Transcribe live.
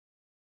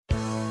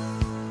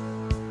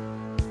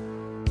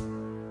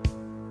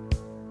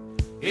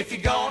If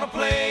you're gonna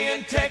play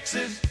in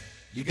Texas,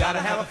 you gotta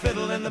have a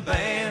fiddle in the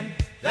band.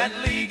 That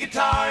lead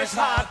guitar is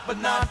hot,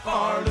 but not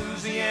for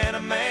Louisiana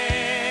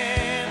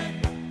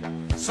man.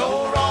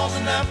 So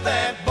rosin up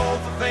that bowl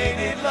for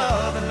faded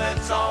love and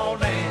let's all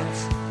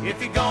dance.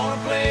 If you're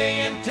gonna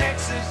play in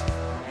Texas,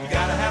 you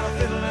gotta have a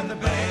fiddle in the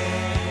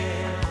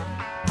band.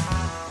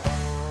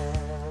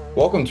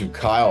 Welcome to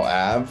Kyle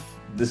Ave.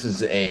 This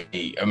is a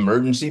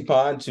emergency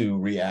pod to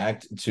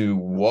react to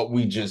what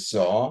we just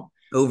saw.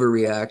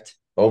 Overreact.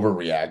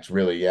 Overreact,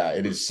 really, yeah.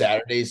 It is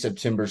Saturday,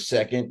 September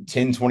 2nd,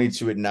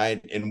 10:22 at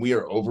night, and we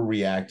are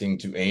overreacting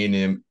to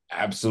A&M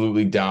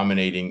absolutely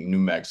dominating New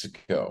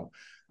Mexico.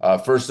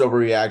 First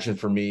overreaction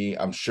for me,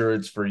 I'm sure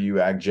it's for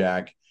you, Ag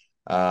Jack.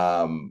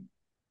 Weigman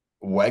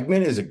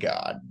is a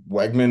god.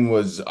 Weigman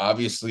was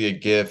obviously a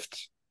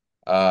gift.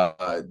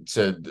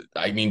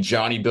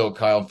 Johnny built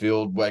Kyle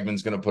Field.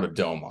 Weigman's gonna put a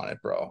dome on it,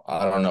 bro.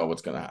 I don't know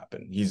what's gonna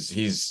happen.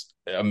 He's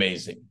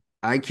amazing.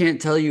 I can't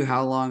tell you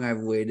how long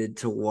I've waited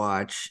to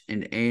watch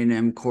an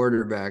A&M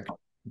quarterback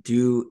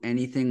do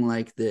anything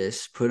like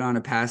this, put on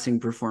a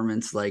passing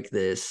performance like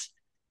this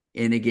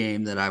in a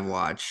game that I've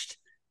watched.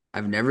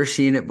 I've never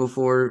seen it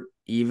before,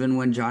 even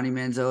when Johnny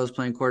Manziel was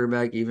playing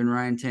quarterback, even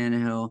Ryan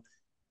Tannehill.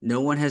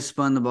 No one has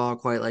spun the ball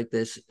quite like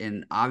this,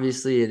 and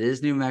obviously it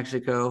is New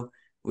Mexico.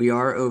 We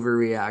are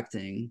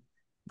overreacting,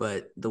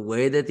 but the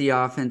way that the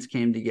offense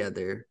came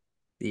together,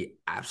 the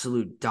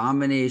absolute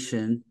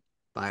domination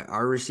by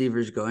our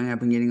receivers going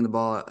up and getting the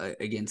ball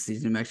against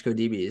these New Mexico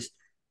DBs.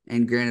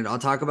 And granted, I'll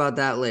talk about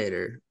that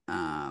later.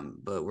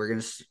 But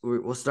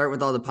we'll start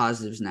with all the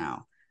positives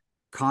now.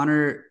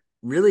 Connor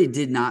really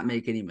did not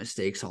make any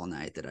mistakes all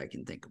night that I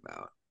can think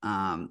about.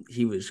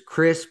 He was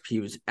crisp.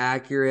 He was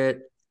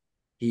accurate.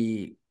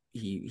 He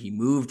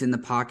moved in the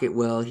pocket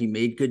well. He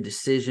made good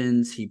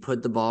decisions. He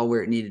put the ball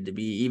where it needed to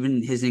be.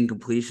 Even his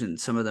incompletions,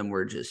 some of them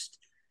were just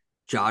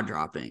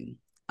jaw-dropping.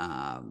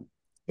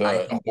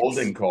 The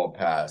holding call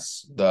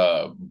pass,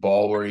 the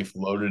ball where he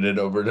floated it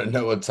over to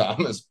Noah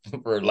Thomas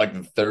for like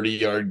the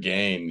 30-yard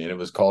gain, and it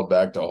was called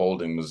back to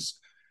holding, was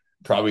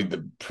probably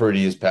the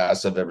prettiest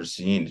pass I've ever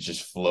seen. It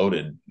just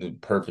floated the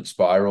perfect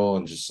spiral,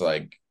 and just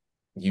like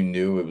you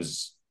knew it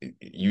was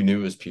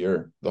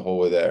pure the whole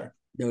way there.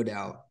 No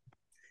doubt.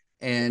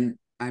 And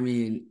I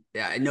mean,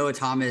 yeah, Noah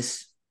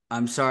Thomas,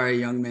 I'm sorry,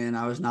 young man,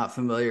 I was not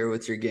familiar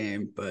with your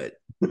game, but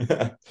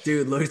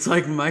dude, looks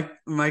like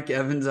Mike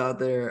Evans out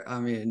there. I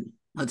mean,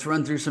 let's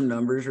run through some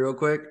numbers real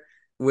quick.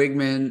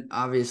 Weigman,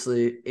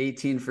 obviously,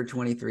 18 for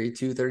 23,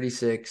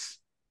 236,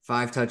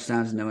 5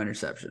 touchdowns, no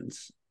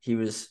interceptions. He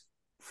was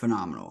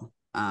phenomenal.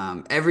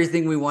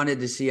 Everything we wanted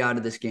to see out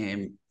of this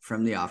game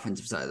from the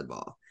offensive side of the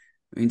ball.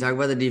 We can talk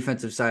about the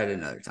defensive side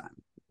another time.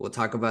 We'll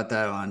talk about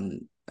that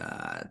on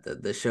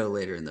the show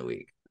later in the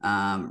week.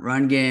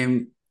 Run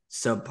game,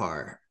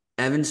 subpar.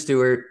 Evan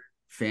Stewart,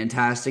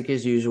 fantastic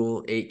as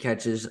usual. 8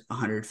 catches,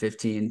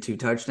 115, 2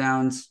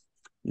 touchdowns.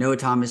 Noah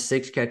Thomas,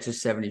 6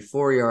 catches,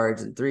 74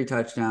 yards, and 3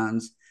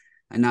 touchdowns.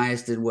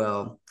 Anias did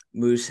well.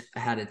 Moose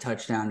had a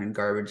touchdown in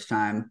garbage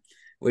time,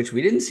 which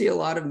we didn't see a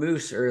lot of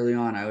Moose early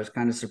on. I was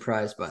kind of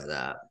surprised by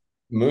that.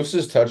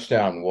 Moose's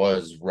touchdown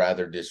was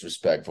rather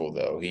disrespectful,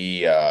 though.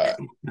 He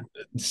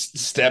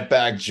step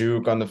back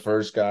juke on the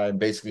first guy,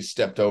 basically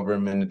stepped over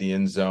him into the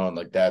end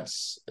zone.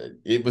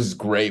 It was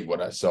great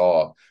what I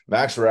saw.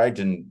 Max Wright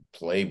didn't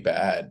play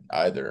bad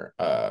either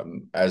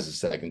as a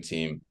second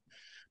team.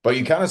 But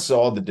you kind of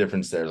saw the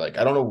difference there. Like,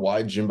 I don't know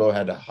why Jimbo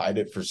had to hide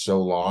it for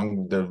so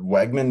long. The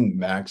Weigman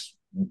Max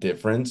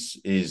difference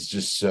is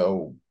just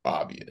so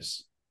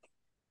obvious.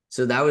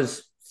 So that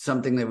was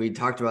something that we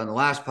talked about in the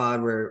last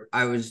pod, where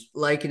I was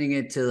likening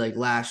it to like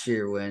last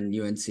year when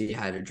UNC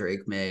had a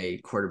Drake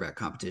May quarterback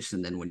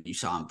competition. Then when you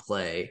saw him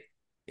play,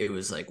 it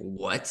was like,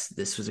 what?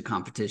 This was a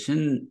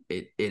competition?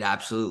 It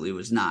absolutely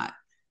was not.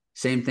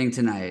 Same thing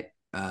tonight.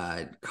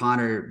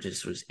 Connor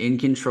just was in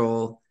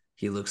control.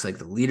 He looks like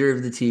the leader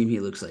of the team.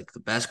 He looks like the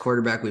best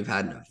quarterback we've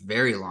had in a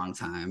very long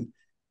time.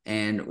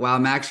 And while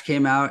Max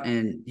came out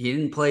and he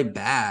didn't play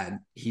bad,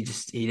 he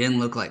didn't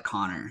look like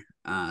Connor.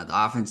 The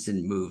offense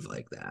didn't move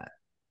like that.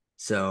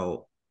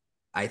 So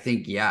I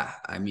think, yeah,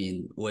 I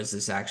mean, was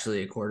this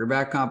actually a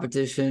quarterback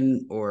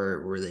competition,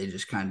 or were they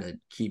just kind of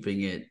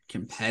keeping it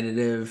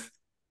competitive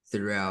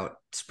throughout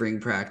spring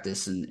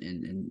practice and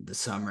in the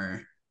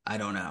summer? I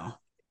don't know.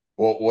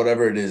 Well,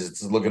 whatever it is,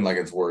 it's looking like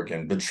it's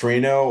working.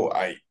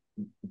 Petrino,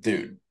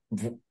 dude,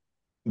 the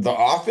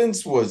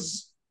offense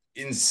was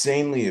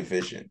insanely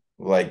efficient,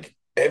 like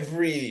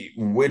every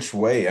which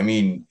way. I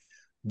mean,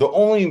 the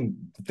only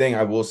thing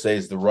I will say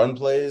is the run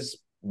plays.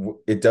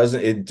 It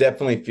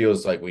definitely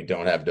feels like we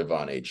don't have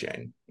Devon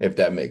Achane, if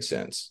that makes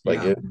sense.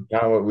 Like,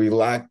 we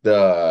lack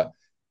the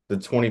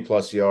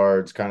 20+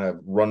 yards, kind of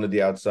run to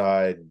the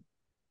outside,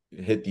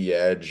 hit the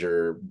edge,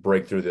 or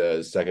break through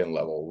the second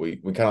level. We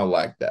kind of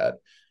lack that.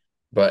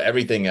 But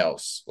everything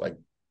else, like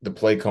the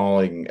play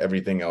calling,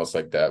 everything else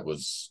like that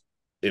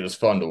it was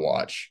fun to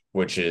watch,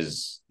 which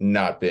has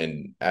not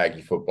been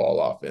Aggie football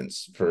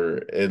offense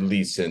for at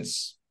least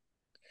since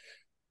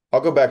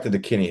I'll go back to the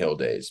Kenny Hill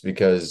days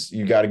because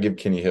you got to give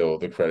Kenny Hill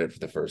the credit for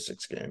the first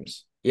 6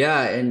 games.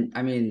 Yeah, and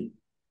I mean,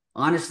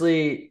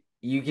 honestly,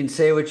 you can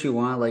say what you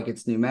want, like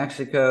it's New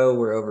Mexico,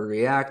 we're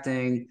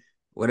overreacting,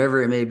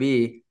 whatever it may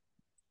be.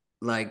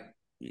 Like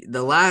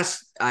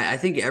I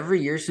think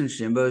every year since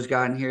Jimbo's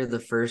gotten here, the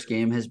first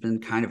game has been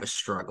kind of a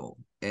struggle.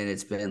 And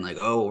it's been like,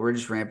 oh, we're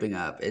just ramping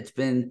up. It's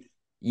been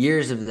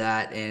years of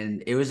that.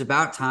 And it was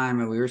about time,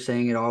 and we were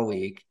saying it all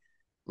week.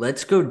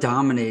 Let's go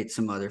dominate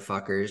some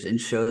motherfuckers and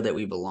show that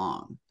we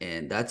belong.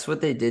 And that's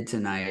what they did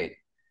tonight.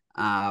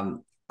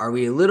 Are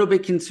we a little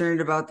bit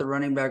concerned about the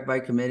running back by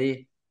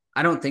committee?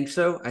 I don't think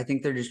so. I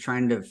think they're just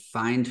trying to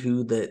find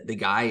who the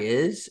guy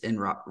is and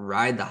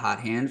ride the hot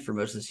hand for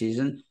most of the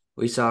season.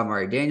 We saw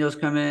Amari Daniels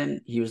come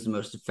in. He was the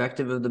most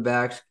effective of the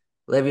backs.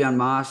 Le'Veon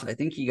Moss, I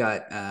think he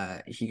got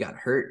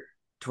hurt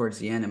towards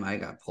the end and might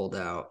have got pulled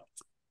out.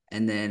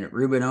 And then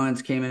Ruben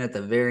Owens came in at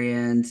the very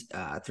end,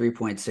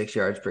 3.6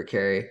 yards per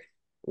carry.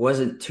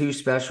 Wasn't too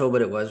special,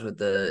 but it was with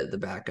the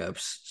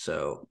backups,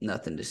 so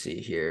nothing to see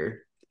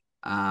here.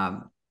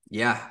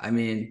 Yeah, I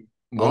mean,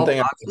 One all thing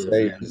I would positive,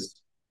 say man.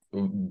 is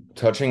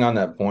touching on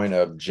that point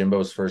of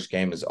Jimbo's first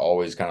game is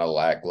always kind of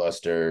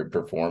lackluster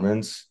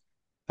performance.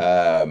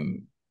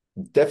 Um,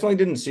 Definitely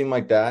didn't seem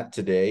like that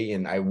today.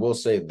 And I will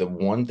say the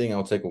one thing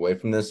I'll take away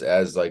from this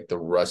as like the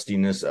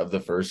rustiness of the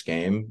first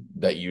game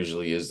that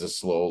usually is the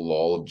slow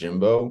lull of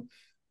Jimbo.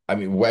 I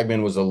mean,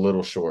 Weigman was a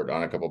little short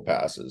on a couple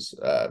passes.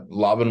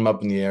 Lobbing him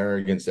up in the air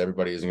against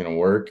everybody isn't going to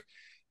work.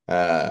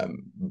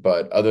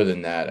 But other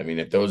than that, I mean,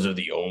 if those are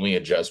the only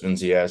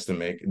adjustments he has to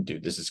make,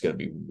 dude, this is going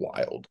to be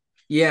wild.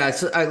 Yeah,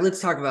 so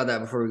let's talk about that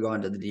before we go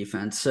on to the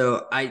defense.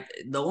 The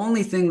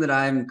only thing that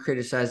I'm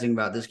criticizing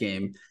about this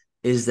game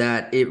is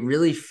that it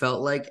really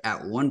felt like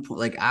at one point,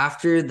 like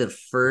after the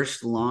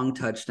first long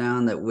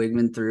touchdown that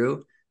Wigman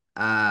threw,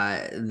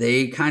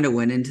 they kind of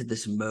went into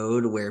this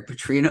mode where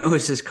Petrino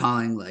was just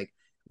calling like,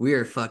 we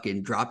are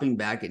fucking dropping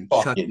back and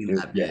Fuck it, chucking dude.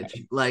 that Yeah.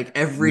 bitch like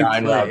every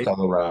 9 routes play.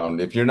 all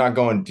around. If you're not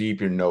going deep,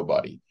 you're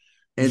nobody.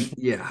 And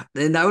yeah,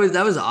 and that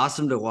was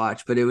awesome to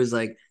watch, but it was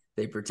like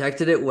they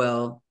protected it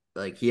well.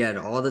 Like he had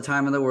all the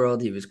time in the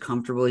world. He was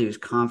comfortable, he was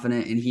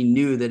confident, and he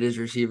knew that his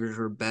receivers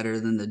were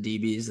better than the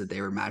DBs that they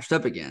were matched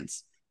up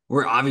against.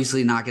 We're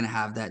obviously not going to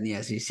have that in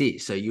the SEC.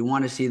 So you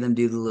want to see them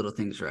do the little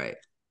things right.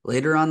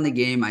 Later on in the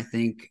game, I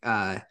think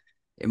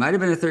it might have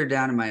been a third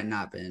down, it might have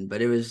not been,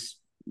 but it was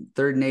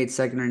 3rd and 8,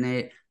 2nd and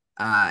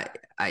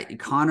 8.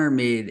 Connor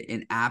made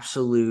an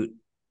absolute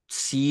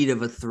seed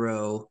of a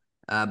throw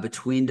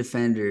between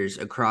defenders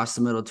across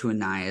the middle to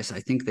Anias. I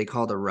think they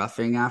called a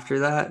roughing after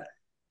that.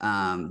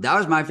 That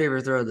was my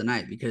favorite throw of the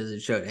night because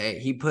it showed, hey,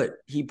 he put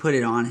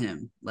it on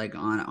him, like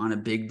on a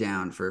big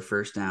down for a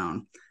first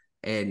down,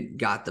 and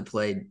got the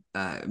play,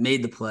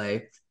 made the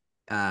play.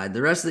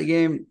 The rest of the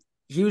game,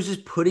 he was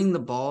just putting the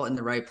ball in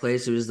the right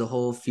place. It was the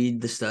whole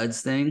feed the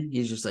studs thing.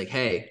 He's just like,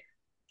 hey,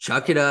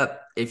 chuck it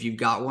up. If you've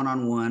got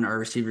one-on-one, our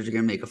receivers are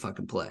gonna make a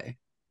fucking play.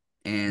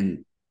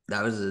 And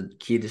that was a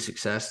key to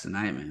success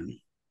tonight, man.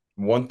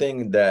 One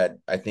thing that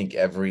I think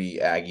every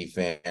Aggie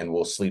fan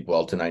will sleep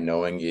well tonight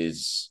knowing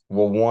is,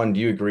 well, one, do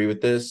you agree with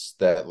this?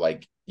 That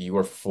like you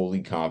are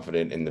fully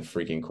confident in the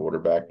freaking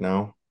quarterback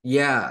now?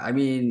 Yeah, I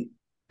mean,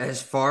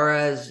 as far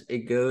as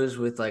it goes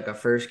with like a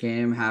first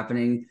game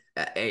happening,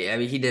 I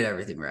mean, he did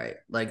everything right.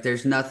 Like,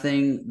 there's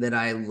nothing that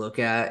I look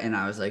at and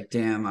I was like,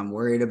 damn, I'm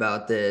worried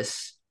about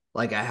this.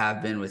 Like I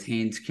have been with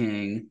Haynes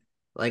King,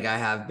 like I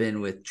have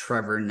been with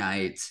Trevor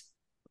Knight,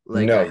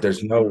 like I No,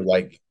 there's no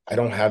like I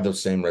don't have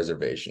those same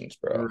reservations,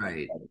 bro.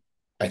 right.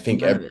 I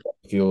think None of it.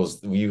 everybody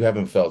feels you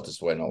haven't felt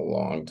this way in a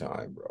long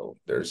time, bro.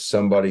 There's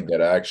somebody that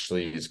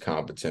actually is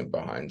competent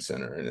behind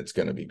center, and it's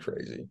gonna be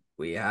crazy.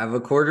 We have a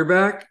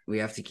quarterback. We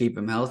have to keep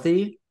him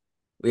healthy.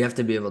 We have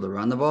to be able to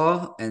run the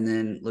ball. And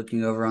then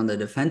looking over on the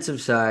defensive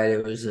side,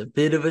 it was a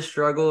bit of a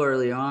struggle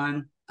early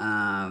on.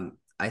 I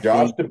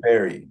Josh think,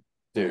 DeBerry,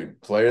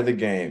 dude, player of the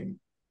game.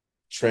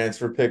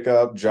 Transfer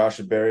pickup, Josh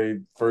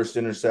DeBerry, first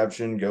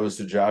interception goes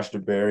to Josh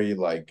DeBerry,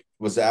 like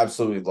was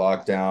absolutely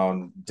locked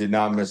down, did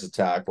not miss a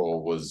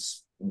tackle,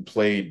 was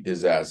played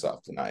his ass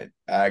off tonight.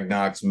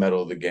 Agnoc's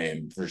medal of the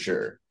game for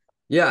sure.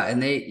 yeah,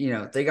 and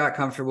they got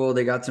comfortable.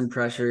 They got some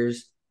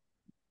pressures,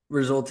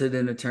 resulted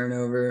in a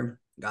turnover,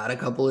 got a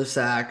couple of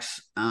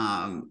sacks.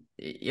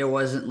 It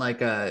wasn't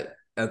like a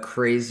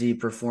crazy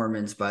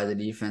performance by the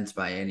defense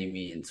by any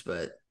means,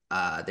 but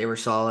they were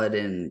solid,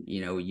 and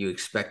you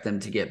expect them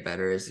to get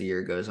better as the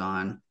year goes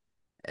on.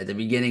 At the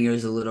beginning, it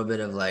was a little bit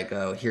of like,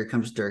 oh, here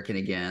comes Durkin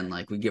again.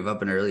 Like we give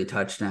up an early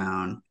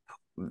touchdown.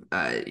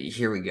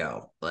 Here we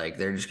go. Like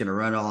they're just gonna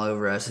run all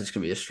over us. It's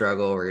gonna be a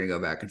struggle. We're gonna go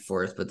back and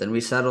forth. But then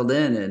we settled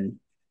in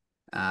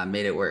and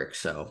made it work.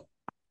 So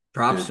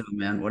props to Dude, him,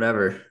 man.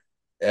 Whatever.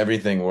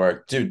 everything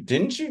worked. Dude,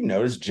 didn't you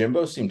notice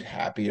Jimbo seemed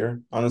happier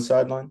on the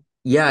sideline?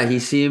 Yeah, he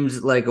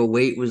seems like a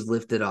weight was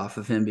lifted off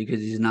of him because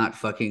he's not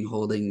fucking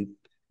holding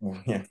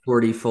Yeah.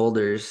 40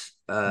 folders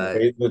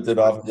Weight lifted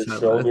on off of the his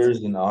sidelines. shoulders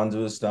and onto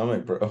his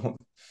stomach, bro.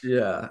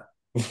 Yeah.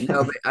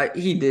 No, but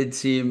he did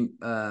seem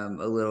a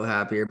little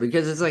happier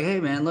because it's like, hey,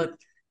 man, look,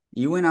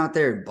 You went out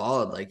there and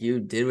balled. Like you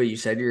did what you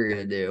said you were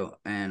gonna do.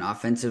 And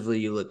offensively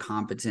you look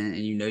competent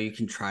and you know you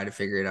can try to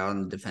figure it out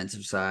on the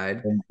defensive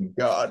side. Oh my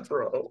God,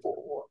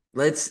 bro.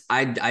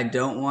 I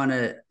don't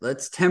wanna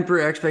let's temper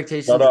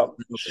expectations Shut a up.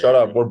 little Shut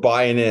bit. up. We're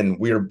buying in.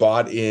 We are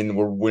bought in.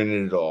 We're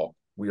winning it all.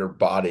 We are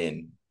bought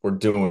in. We're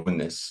doing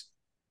this.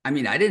 I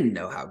mean, I didn't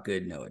know how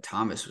good Noah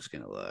Thomas was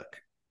gonna look.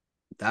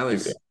 That Dude.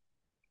 was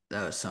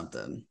that was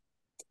something.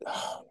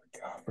 Oh my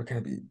God. We're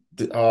gonna be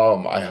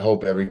I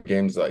hope every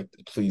game's like,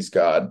 please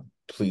God,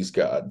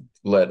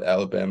 let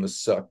Alabama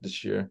suck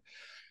this year.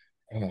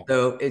 Oh,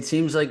 So it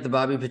seems like the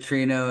Bobby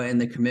Petrino and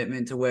the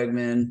commitment to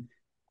Weigman,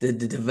 the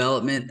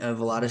development of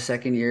a lot of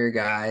second year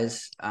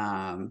guys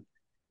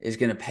is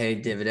going to pay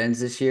dividends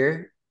this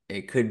year.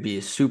 It could be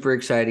a super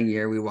exciting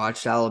year. We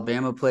watched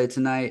Alabama play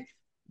tonight.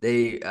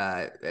 They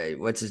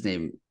what's his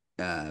name?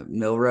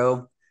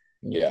 Milrow.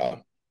 yeah.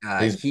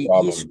 Uh, He's a he he's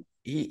problem.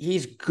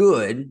 he's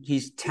good.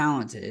 He's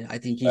talented. I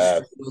think he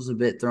Uh, struggles a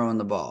bit throwing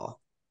the ball.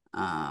 if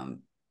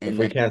And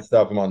we then can't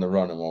stop him on the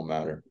run, it won't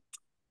matter.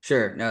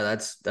 Sure. No,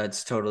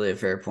 that's totally a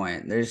fair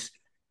point. There's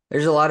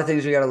a lot of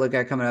things we got to look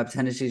at coming up.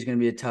 Tennessee's going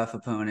to be a tough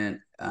opponent.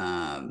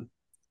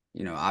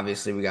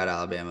 Obviously we got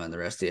Alabama and the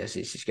rest of the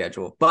SEC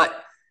schedule, but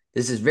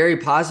this is very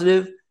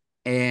positive.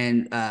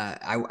 And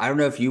I don't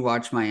know if you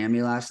watched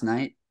Miami last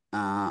night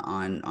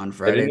on They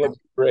Friday didn't night. look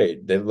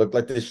great. They looked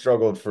like they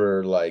struggled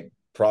for like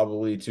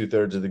probably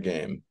 2/3 of the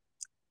game.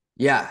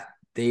 Yeah,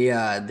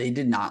 they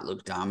did not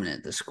look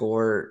dominant. The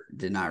score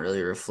did not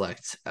really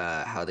reflect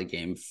how the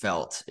game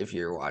felt if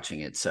you're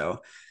watching it.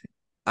 So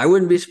I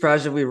wouldn't be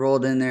surprised if we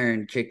rolled in there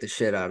and kicked the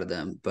shit out of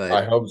them. I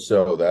But hope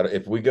so. That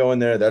if we go in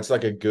there, that's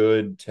like a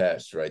good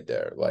test right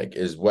there. Like,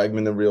 is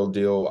Wegman the real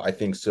deal? I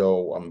think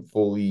so. I'm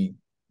fully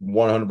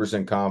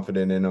 100%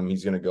 confident in him.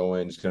 He's going to go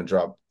in. He's going to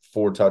drop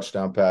 4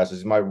 touchdown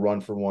passes. He might run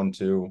for one,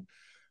 too.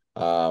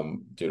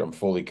 Dude, I'm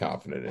fully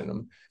confident in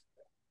him.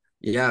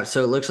 yeah,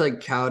 so it looks like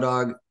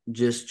Cowdog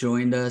just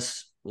joined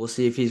us. We'll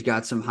see if he's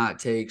got some hot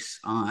takes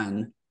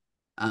on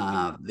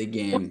the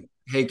game.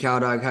 Hey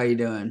Cowdog, how you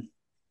doing?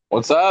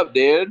 What's up,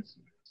 dude?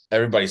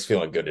 Everybody's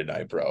feeling good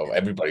tonight, bro.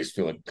 Everybody's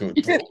feeling good,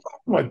 bro. Oh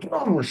my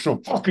God, we're so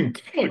fucking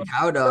good.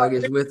 Cowdog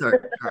is with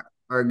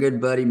our good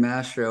buddy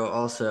Mastro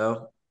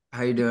also.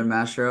 How you doing,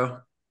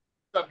 Mastro?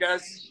 What's up,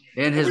 guys?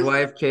 And his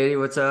wife Katie,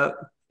 what's up?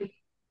 What's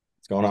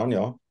going on,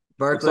 y'all?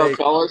 What's up, Barclay.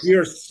 fellas? We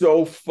are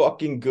so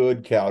fucking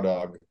good, cow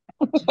dog.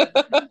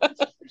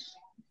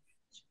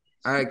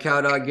 All right,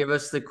 Cowdog, give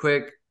us the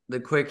quick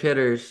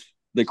hitters.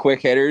 The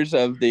quick hitters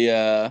of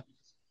the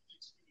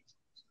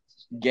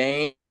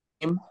game,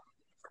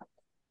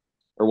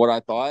 or what I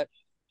thought.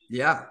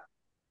 Yeah.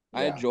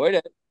 I Yeah. enjoyed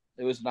it.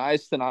 It was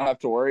nice to not have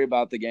to worry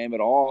about the game at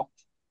all,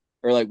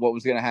 or like what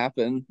was going to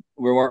happen.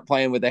 We weren't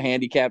playing with a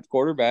handicapped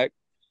quarterback.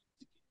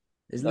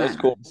 Isn't That was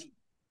that cool. nice?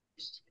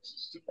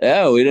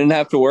 Yeah, we didn't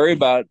have to worry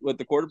about what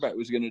the quarterback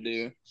was going to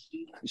do.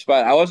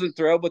 I wasn't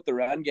thrilled with the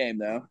run game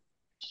though.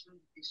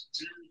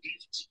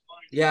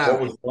 Yeah.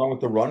 What was wrong with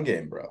the run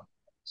game, bro?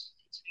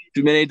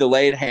 Too many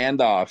delayed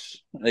handoffs.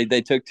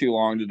 They took too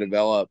long to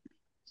develop.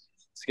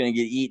 It's going to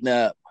get eaten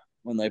up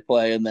when they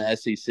play in the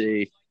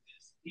SEC.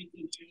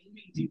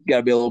 You got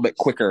to be a little bit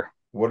quicker.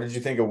 What did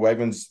you think of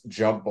Wegman's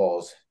jump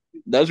balls?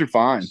 Those are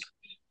fine.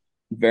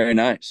 Very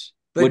nice.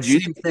 But Would you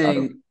same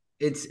thing,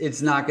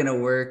 it's not going to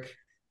work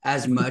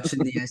as much in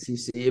the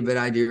SEC, but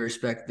I do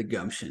respect the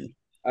gumption.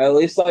 I at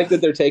least like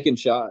that they're taking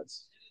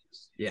shots.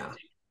 Yeah.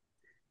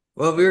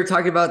 Well, we were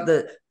talking about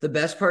the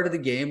best part of the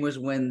game was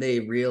when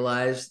they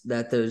realized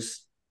that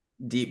those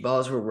deep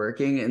balls were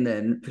working, and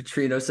then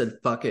Petrino said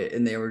 "fuck it,"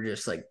 and they were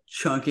just like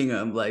chunking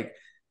them like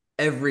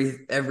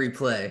every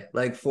play,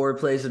 like 4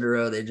 plays in a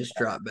row. They just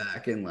dropped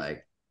back and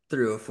like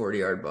threw a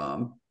 40-yard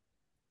bomb.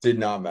 Did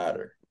not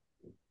matter.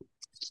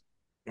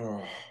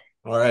 Oh.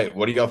 All right.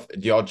 What do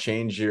y'all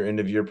change your end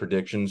of year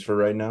predictions for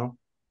right now?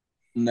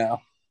 No.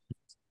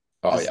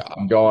 Oh yeah.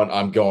 I'm going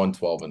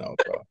 12-0,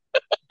 bro.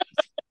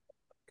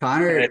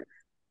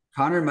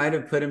 Connor might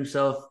have put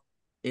himself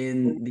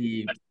in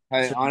the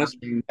Hey,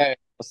 honestly,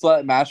 let's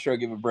let Mastro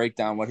give a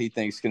breakdown what he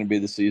thinks is going to be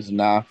the season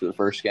now after the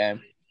first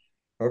game.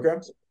 Okay.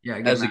 Yeah,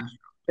 As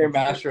Hey,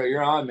 Mastro,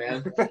 you're on,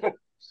 man.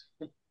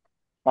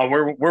 Oh,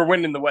 we're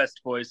winning the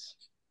West, boys.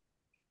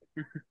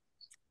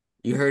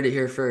 you heard it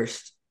here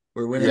first.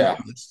 We're winning Yeah.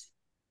 the West.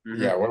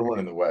 Yeah, we're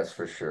winning the West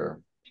for sure.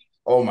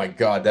 Oh my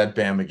God, that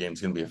Bama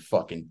game's gonna be a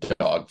fucking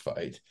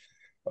dogfight.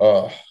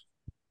 Oh,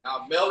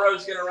 Now,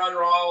 Milrose's going to run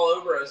all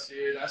over us,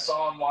 dude. I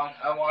saw him.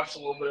 I watched a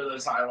little bit of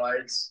those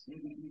highlights.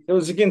 it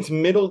was against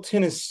Middle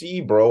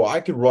Tennessee, bro. I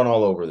could run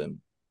all over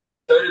them.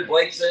 So did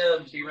Blake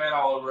Sims. He ran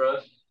all over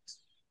us.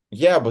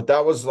 Yeah, but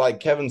that was like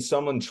Kevin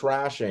Sumlin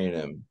trash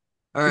him.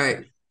 All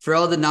right. For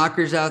all the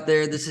knockers out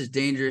there, this is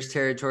dangerous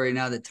territory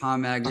now that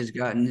Tom Mag has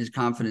gotten his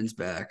confidence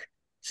back.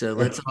 So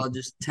let's all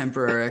just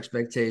temper our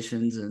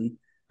expectations and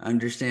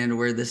understand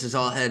where this is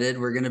all headed.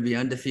 We're going to be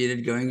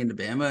undefeated going into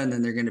Bama, and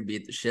then they're going to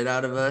beat the shit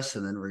out of us,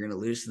 and then we're going to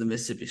lose to the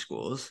Mississippi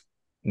schools.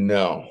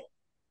 No,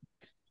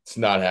 it's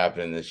not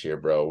happening this year,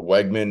 bro.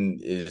 Weigman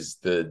is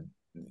the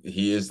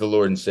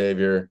Lord and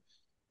Savior.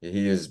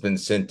 He has been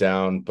sent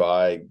down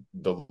by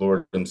the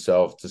Lord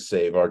himself to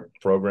save our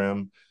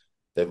program.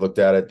 They looked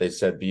at it. They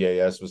said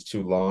BAS was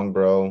too long,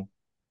 bro.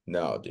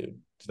 No, dude,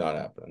 it's not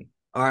happening.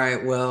 All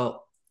right,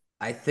 well,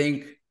 I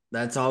think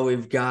that's all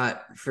we've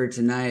got for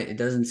tonight. It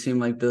doesn't seem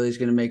like Billy's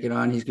going to make it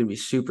on. He's going to be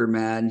super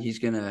mad. He's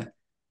going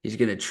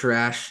to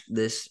trash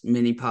this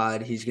mini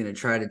pod. He's going to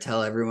try to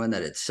tell everyone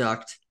that it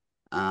sucked.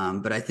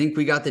 But I think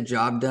we got the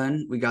job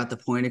done. We got the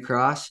point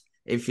across.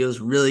 It feels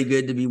really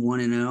good to be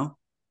 1-0.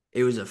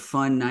 It was a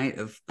fun night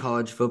of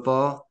college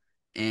football,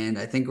 and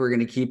I think we're going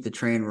to keep the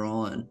train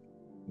rolling.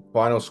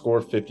 Final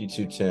score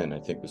 52-10. I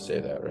think we say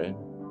that, right?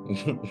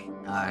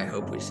 I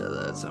hope we said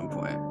that at some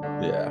point.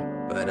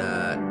 Yeah. But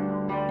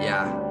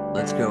yeah,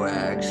 let's go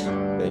Ags.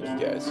 Thank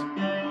you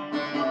guys.